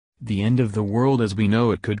The end of the world as we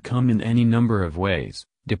know it could come in any number of ways,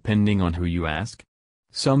 depending on who you ask.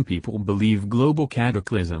 Some people believe global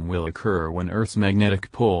cataclysm will occur when Earth's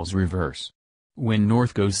magnetic poles reverse. When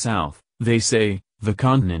north goes south, they say, the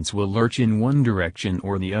continents will lurch in one direction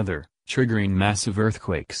or the other, triggering massive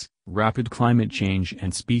earthquakes, rapid climate change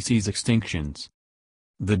and species extinctions.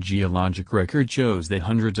 The geologic record shows that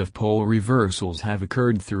hundreds of pole reversals have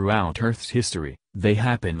occurred throughout Earth's history. They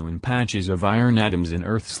happen when patches of iron atoms in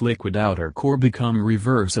Earth's liquid outer core become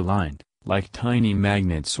reverse-aligned, like tiny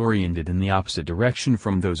magnets oriented in the opposite direction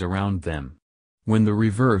from those around them. When the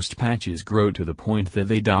reversed patches grow to the point that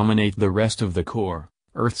they dominate the rest of the core,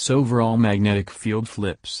 Earth's overall magnetic field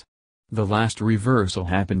flips. The last reversal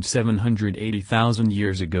happened 780,000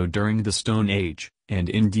 years ago during the Stone Age, and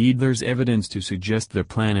indeed there's evidence to suggest the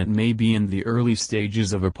planet may be in the early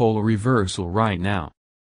stages of a polar reversal right now.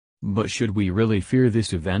 But should we really fear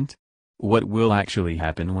this event? What will actually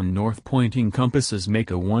happen when north-pointing compasses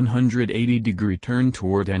make a 180-degree turn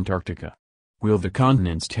toward Antarctica? Will the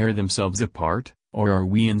continents tear themselves apart, or are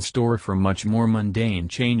we in store for much more mundane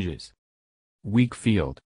changes? Weak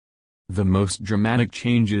field. The most dramatic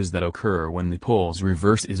changes that occur when the poles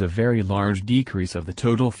reverse is a very large decrease of the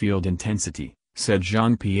total field intensity, said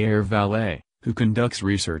Jean-Pierre Vallée, who conducts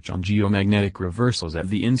research on geomagnetic reversals at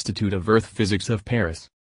the Institute of Earth Physics of Paris.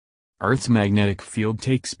 Earth's magnetic field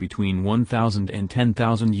takes between 1,000 and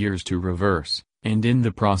 10,000 years to reverse, and in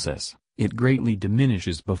the process, it greatly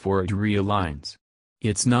diminishes before it realigns.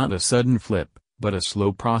 It's not a sudden flip, but a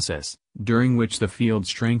slow process, during which the field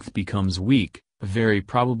strength becomes weak. Very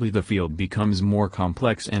probably the field becomes more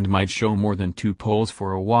complex and might show more than two poles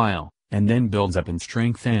for a while, and then builds up in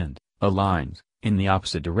strength and aligns in the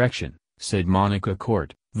opposite direction, said Monica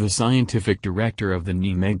Kort, the scientific director of the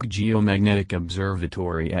NIMEG Geomagnetic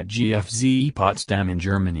Observatory at GFZ Potsdam in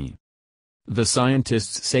Germany. The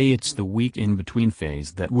scientists say it's the weak in-between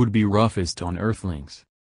phase that would be roughest on Earthlings.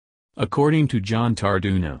 According to John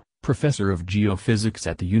Tarduno, professor of geophysics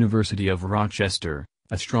at the University of Rochester,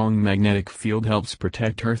 a strong magnetic field helps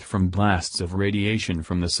protect Earth from blasts of radiation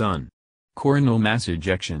from the Sun. Coronal mass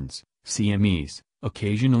ejections, CMEs,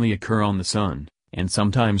 occasionally occur on the Sun, and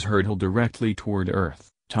sometimes hurtle directly toward Earth,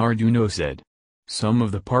 Tarduno said. Some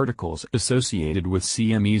of the particles associated with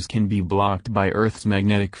CMEs can be blocked by Earth's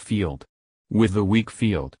magnetic field. With a weak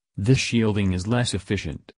field, this shielding is less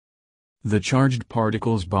efficient. The charged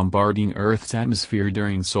particles bombarding Earth's atmosphere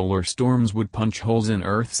during solar storms would punch holes in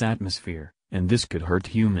Earth's atmosphere, and this could hurt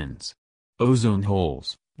humans. Ozone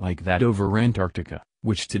holes, like that over Antarctica,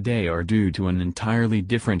 which today are due to an entirely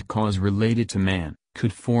different cause related to man,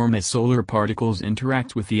 could form as solar particles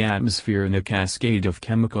interact with the atmosphere in a cascade of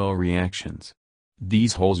chemical reactions.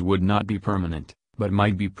 These holes would not be permanent, but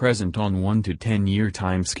might be present on 1 to 10-year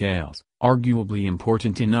timescales, arguably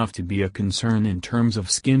important enough to be a concern in terms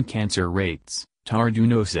of skin cancer rates,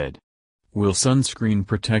 Tarduno said. Will sunscreen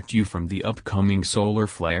protect you from the upcoming solar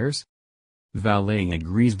flares? Vallée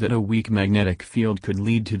agrees that a weak magnetic field could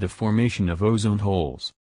lead to the formation of ozone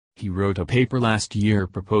holes. He wrote a paper last year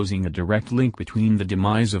proposing a direct link between the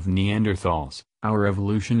demise of Neanderthals, our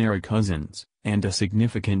evolutionary cousins, and a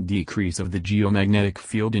significant decrease of the geomagnetic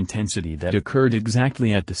field intensity that occurred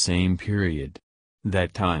exactly at the same period.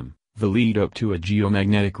 That time, the lead-up to a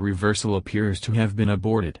geomagnetic reversal appears to have been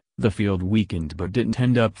aborted. The field weakened but didn't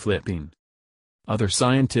end up flipping. Other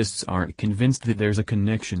scientists aren't convinced that there's a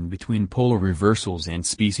connection between polar reversals and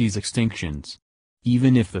species extinctions.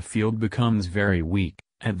 Even if the field becomes very weak,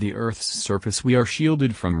 at the Earth's surface we are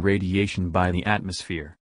shielded from radiation by the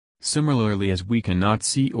atmosphere. Similarly, as we cannot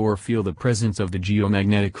see or feel the presence of the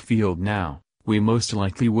geomagnetic field now, we most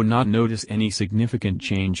likely would not notice any significant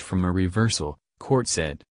change from a reversal, Kort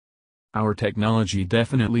said. Our technology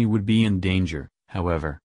definitely would be in danger,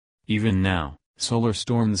 however. Even now, solar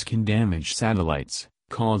storms can damage satellites,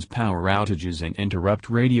 cause power outages and interrupt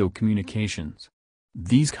radio communications.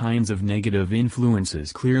 These kinds of negative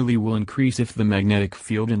influences clearly will increase if the magnetic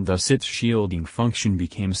field and thus its shielding function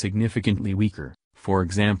became significantly weaker, for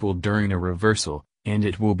example during a reversal, and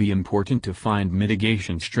it will be important to find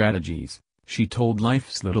mitigation strategies, she told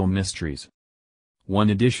Life's Little Mysteries. One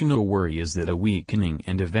additional worry is that a weakening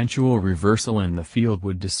and eventual reversal in the field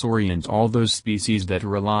would disorient all those species that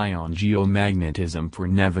rely on geomagnetism for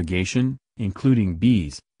navigation, including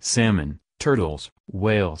bees, salmon, turtles,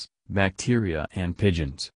 whales, bacteria and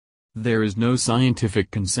pigeons. There is no scientific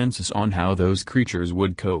consensus on how those creatures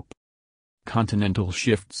would cope. Continental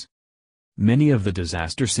shifts. Many of the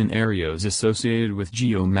disaster scenarios associated with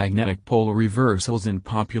geomagnetic pole reversals in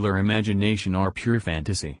popular imagination are pure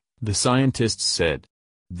fantasy, the scientists said.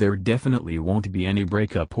 There definitely won't be any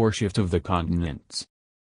breakup or shift of the continents.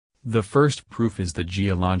 The first proof is the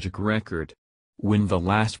geologic record. When the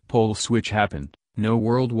last pole switch happened, no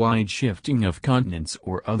worldwide shifting of continents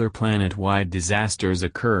or other planet-wide disasters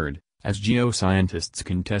occurred, as geoscientists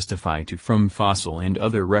can testify to from fossil and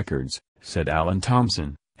other records, said Alan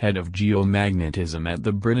Thompson, head of geomagnetism at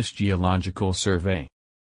the British Geological Survey.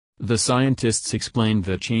 The scientists explained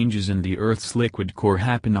that changes in the Earth's liquid core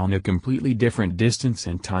happen on a completely different distance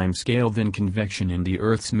and time scale than convection in the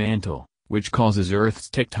Earth's mantle, which causes Earth's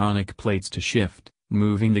tectonic plates to shift,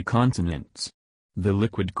 moving the continents. The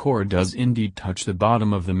liquid core does indeed touch the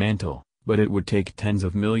bottom of the mantle, but it would take tens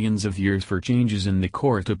of millions of years for changes in the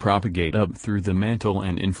core to propagate up through the mantle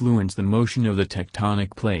and influence the motion of the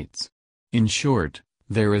tectonic plates. In short,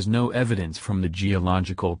 there is no evidence from the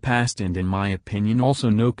geological past and in my opinion also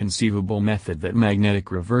no conceivable method that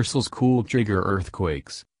magnetic reversals could trigger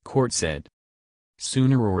earthquakes, Court said.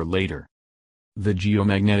 Sooner or later, the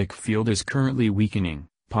geomagnetic field is currently weakening,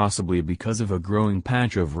 possibly because of a growing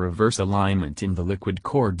patch of reverse alignment in the liquid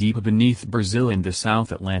core deep beneath Brazil in the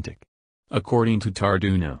South Atlantic. According to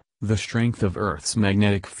Tarduno, the strength of Earth's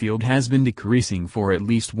magnetic field has been decreasing for at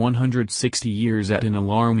least 160 years at an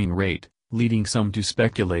alarming rate, leading some to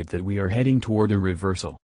speculate that we are heading toward a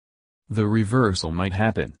reversal. The reversal might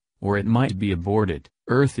happen, or it might be aborted.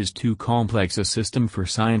 Earth is too complex a system for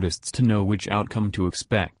scientists to know which outcome to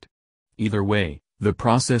expect. Either way, the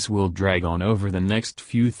process will drag on over the next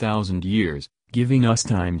few thousand years, giving us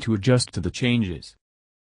time to adjust to the changes.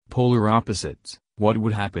 Polar opposites. What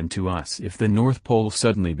would happen to us if the North Pole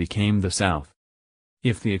suddenly became the South?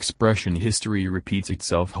 If the expression history repeats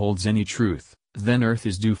itself holds any truth, then Earth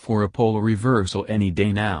is due for a polar reversal any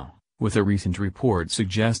day now, with a recent report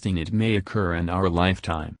suggesting it may occur in our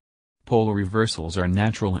lifetime. Polar reversals are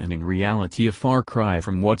natural and in reality a far cry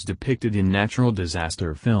from what's depicted in natural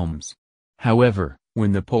disaster films. However,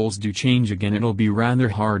 when the poles do change again it'll be rather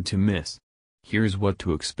hard to miss. Here's what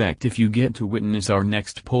to expect if you get to witness our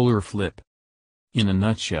next polar flip. In a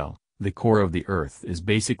nutshell, the core of the Earth is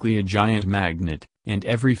basically a giant magnet, and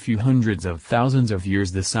every few hundreds of thousands of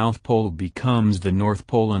years the South Pole becomes the North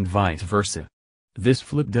Pole and vice versa. This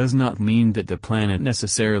flip does not mean that the planet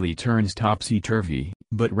necessarily turns topsy-turvy,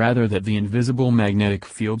 but rather that the invisible magnetic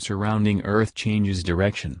field surrounding Earth changes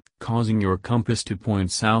direction, causing your compass to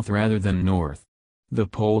point south rather than north. The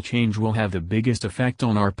pole change will have the biggest effect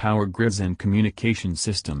on our power grids and communication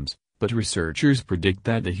systems, but researchers predict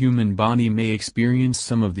that the human body may experience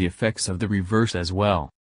some of the effects of the reverse as well.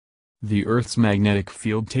 The Earth's magnetic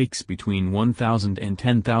field takes between 1,000 and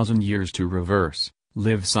 10,000 years to reverse,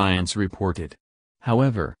 Live Science reported.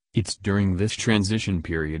 However, it's during this transition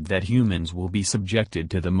period that humans will be subjected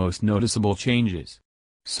to the most noticeable changes.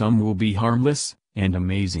 Some will be harmless and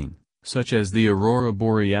amazing, such as the aurora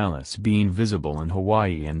borealis being visible in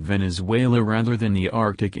Hawaii and Venezuela rather than the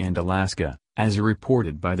Arctic and Alaska, as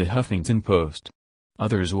reported by the Huffington Post.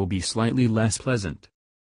 Others will be slightly less pleasant.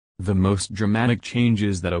 The most dramatic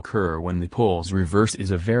changes that occur when the poles reverse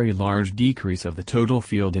is a very large decrease of the total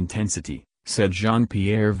field intensity, said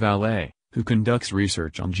Jean-Pierre Vallée, who conducts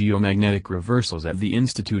research on geomagnetic reversals at the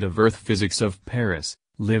Institute of Earth Physics of Paris,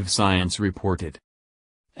 Live Science reported.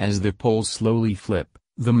 As the poles slowly flip,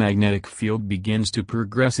 the magnetic field begins to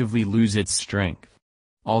progressively lose its strength.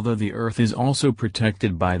 Although the Earth is also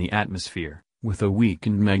protected by the atmosphere, with a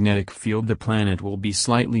weakened magnetic field the planet will be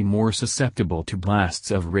slightly more susceptible to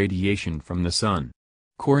blasts of radiation from the Sun.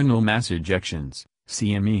 Coronal mass ejections,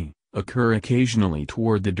 CME, occur occasionally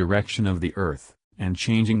toward the direction of the Earth, and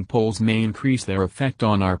changing poles may increase their effect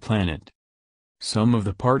on our planet. Some of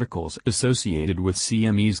the particles associated with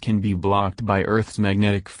CMEs can be blocked by Earth's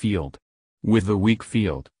magnetic field. With a weak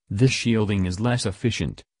field, this shielding is less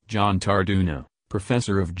efficient, John Tarduno,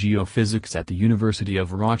 professor of geophysics at the University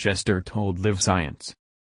of Rochester told Live Science.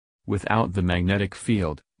 Without the magnetic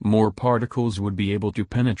field, more particles would be able to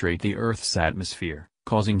penetrate the Earth's atmosphere,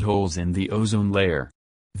 causing holes in the ozone layer.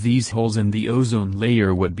 These holes in the ozone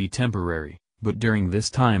layer would be temporary, but during this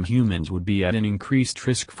time humans would be at an increased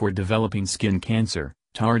risk for developing skin cancer,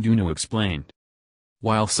 Tarduno explained.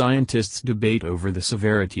 While scientists debate over the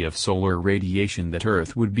severity of solar radiation that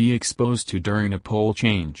Earth would be exposed to during a pole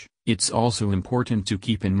change, it's also important to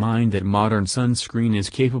keep in mind that modern sunscreen is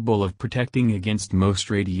capable of protecting against most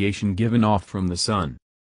radiation given off from the sun.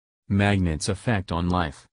 Magnets' effect on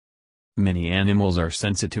life. Many animals are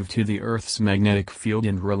sensitive to the Earth's magnetic field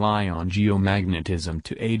and rely on geomagnetism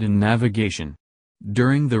to aid in navigation.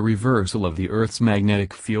 During the reversal of the Earth's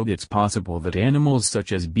magnetic field it's possible that animals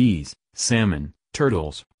such as bees, salmon,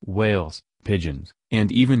 turtles, whales, pigeons,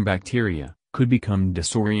 and even bacteria, could become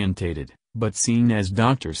disorientated, but seen as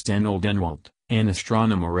Dr. Sten Oldenwalt, An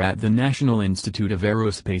astronomer at the National Institute of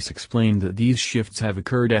Aerospace explained that these shifts have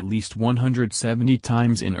occurred at least 170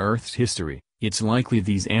 times in Earth's history. It's likely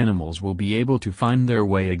these animals will be able to find their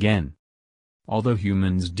way again. Although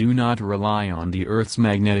humans do not rely on the Earth's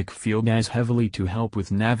magnetic field as heavily to help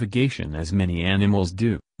with navigation as many animals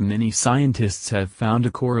do, many scientists have found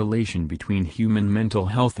a correlation between human mental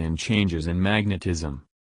health and changes in magnetism.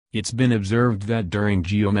 It's been observed that during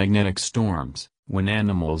geomagnetic storms, when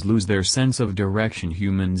animals lose their sense of direction,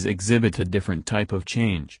 humans exhibit a different type of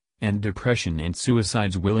change, and depression and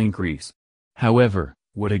suicides will increase. However,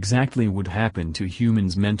 what exactly would happen to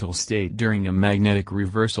humans' mental state during a magnetic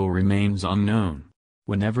reversal remains unknown.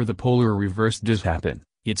 Whenever the polar reverse does happen,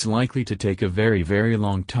 it's likely to take a very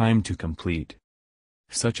long time to complete.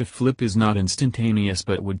 Such a flip is not instantaneous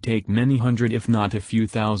but would take many hundred if not a few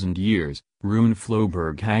thousand years, Rune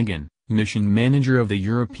Floberg-Hagen, mission manager of the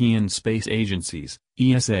European Space Agency's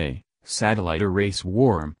 (ESA) satellite array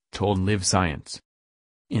swarm, told Live Science.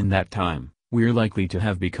 In that time, we're likely to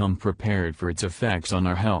have become prepared for its effects on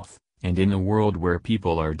our health, and in a world where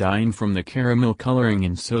people are dying from the caramel coloring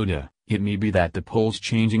in soda, it may be that the poles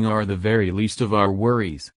changing are the very least of our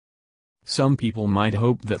worries. Some people might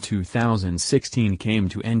hope that 2016 came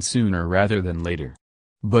to end sooner rather than later.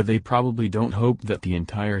 But they probably don't hope that the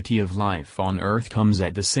entirety of life on Earth comes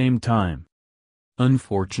at the same time.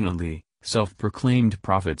 Unfortunately, self-proclaimed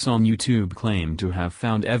prophets on YouTube claim to have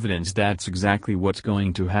found evidence that's exactly what's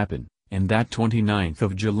going to happen, and that 29th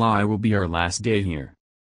of July will be our last day here.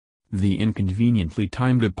 The inconveniently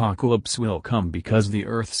timed apocalypse will come because the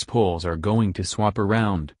Earth's poles are going to swap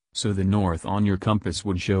around, so the north on your compass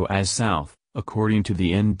would show as south, according to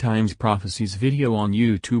the End Times Prophecies video on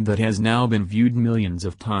YouTube that has now been viewed millions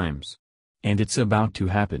of times. And it's about to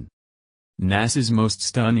happen. NASA's most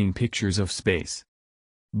stunning pictures of space.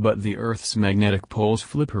 But the Earth's magnetic poles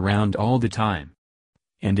flip around all the time.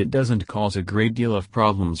 And it doesn't cause a great deal of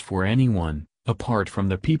problems for anyone, apart from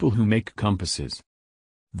the people who make compasses.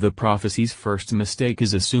 The prophecy's first mistake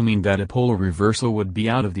is assuming that a polar reversal would be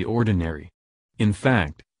out of the ordinary. In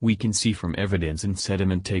fact, we can see from evidence and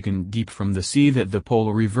sediment taken deep from the sea that the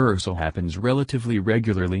polar reversal happens relatively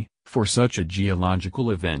regularly, for such a geological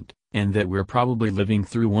event, and that we're probably living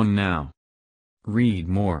through one now. Read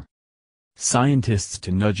more. Scientists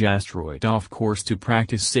to nudge asteroid off course to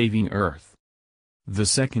practice saving Earth. The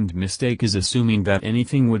second mistake is assuming that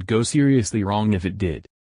anything would go seriously wrong if it did.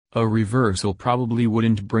 A reversal probably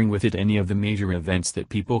wouldn't bring with it any of the major events that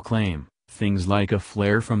people claim, things like a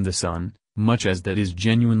flare from the sun, much as that is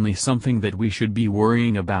genuinely something that we should be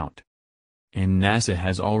worrying about. And NASA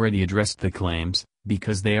has already addressed the claims,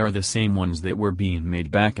 because they are the same ones that were being made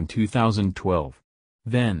back in 2012.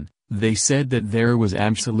 Then, they said that there was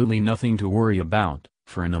absolutely nothing to worry about,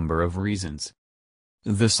 for a number of reasons.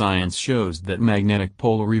 The science shows that magnetic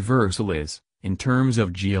polar reversal is, in terms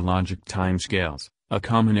of geologic timescales, a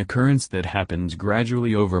common occurrence that happens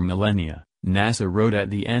gradually over millennia, NASA wrote at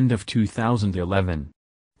the end of 2011.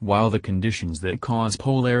 While the conditions that cause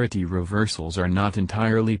polarity reversals are not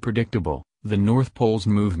entirely predictable, the North Pole's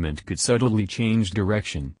movement could subtly change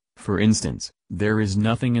direction. For instance, there is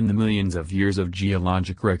nothing in the millions of years of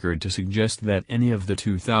geologic record to suggest that any of the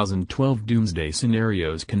 2012 doomsday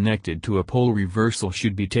scenarios connected to a pole reversal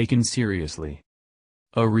should be taken seriously.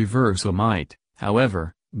 A reversal might,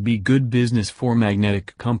 however, be good business for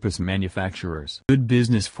magnetic compass manufacturers. Good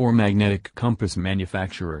business for magnetic compass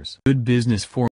manufacturers. Good business for